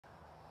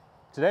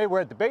Today we're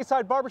at the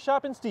Bayside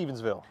Barbershop in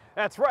Stevensville.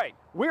 That's right.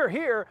 We're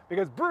here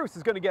because Bruce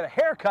is going to get a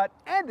haircut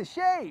and a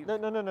shave.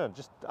 No.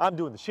 Just, I'm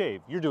doing the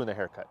shave. You're doing the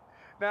haircut.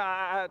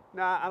 Nah,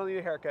 I don't need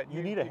a haircut.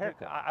 You need a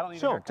haircut. I don't need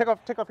Show a haircut. him.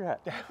 Take off your hat.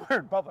 We're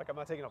in public. I'm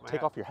not taking off my hat.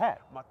 Take off your hat.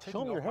 I'm not taking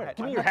Show me off your my hair. hat.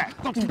 Give me I'm your not-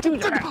 hat. Give me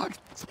your hat.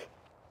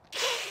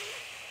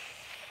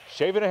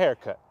 Shave and a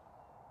haircut.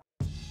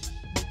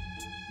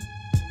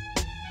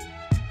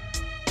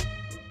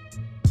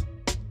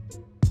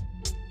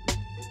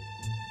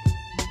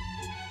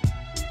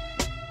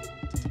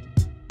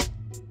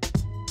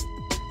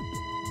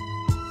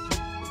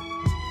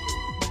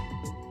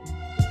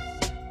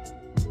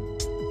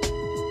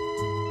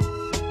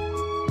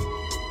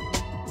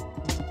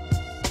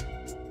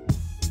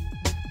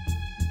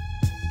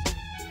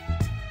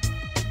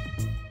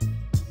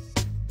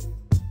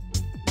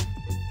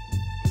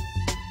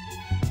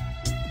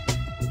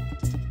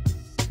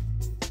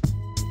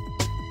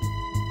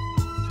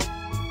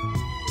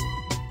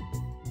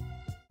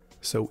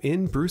 So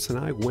in Bruce and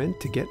I went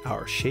to get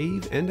our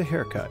shave and a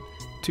haircut,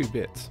 2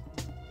 bits.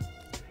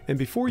 And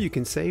before you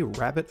can say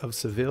Rabbit of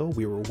Seville,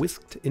 we were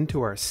whisked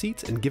into our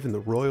seats and given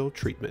the royal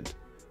treatment.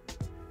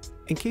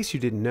 In case you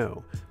didn't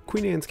know,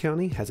 Queen Anne's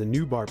County has a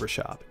new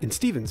barbershop, in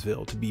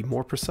Stevensville to be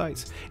more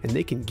precise, and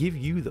they can give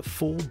you the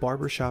full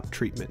barbershop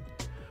treatment.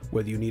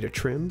 Whether you need a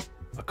trim,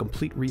 a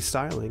complete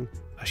restyling,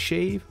 a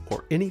shave,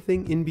 or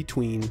anything in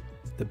between,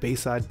 the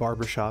Bayside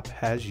Barbershop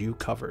has you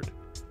covered.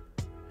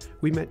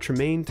 We met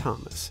Tremaine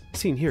Thomas,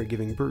 seen here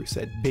giving Bruce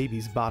at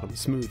Baby's Bottom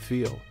Smooth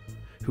Feel,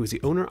 who is the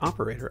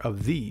owner-operator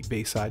of the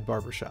Bayside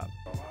Barbershop.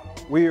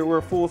 We're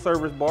a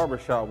full-service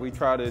barbershop. We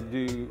try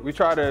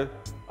to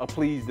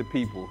please the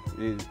people.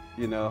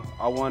 You know,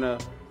 I want to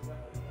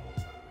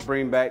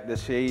bring back the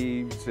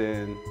shaves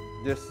and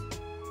just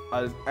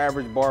an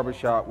average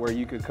barbershop where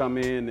you could come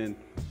in and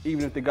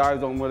even if the guys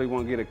don't really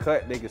want to get a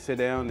cut, they can sit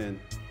down and,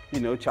 you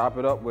know, chop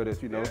it up with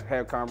us, you know,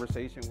 have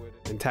conversation with it.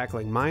 And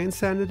tackling my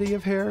insanity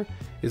of hair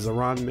is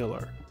Ron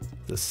Miller,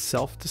 the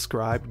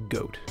self-described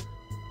GOAT.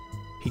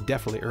 He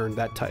definitely earned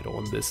that title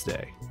on this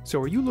day.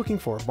 So are you looking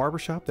for a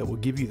barbershop that will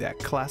give you that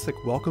classic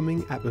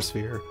welcoming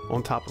atmosphere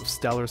on top of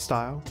stellar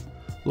style?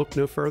 Look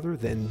no further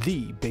than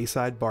the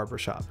Bayside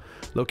Barbershop,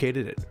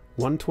 located at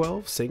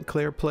 112 St.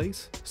 Clair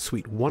Place,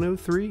 Suite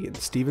 103 in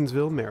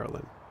Stevensville,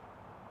 Maryland.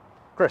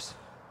 Chris.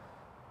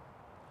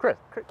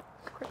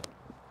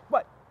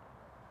 What?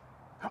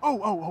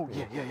 Oh,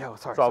 yeah,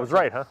 sorry. So I was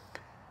right, huh?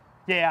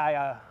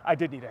 Yeah, I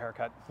did need a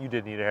haircut. You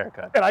did need a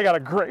haircut. And I got a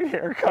great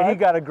haircut. And he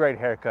got a great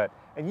haircut.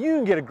 And you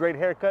can get a great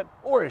haircut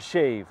or a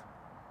shave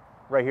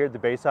right here at the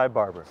Bayside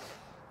Barber.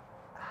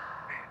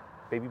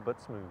 Baby butt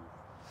smooth.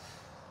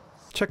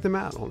 Check them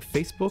out on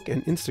Facebook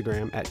and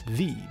Instagram at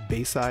The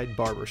Bayside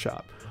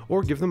Barbershop,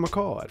 or give them a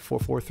call at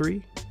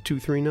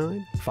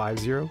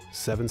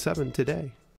 443-239-5077 today.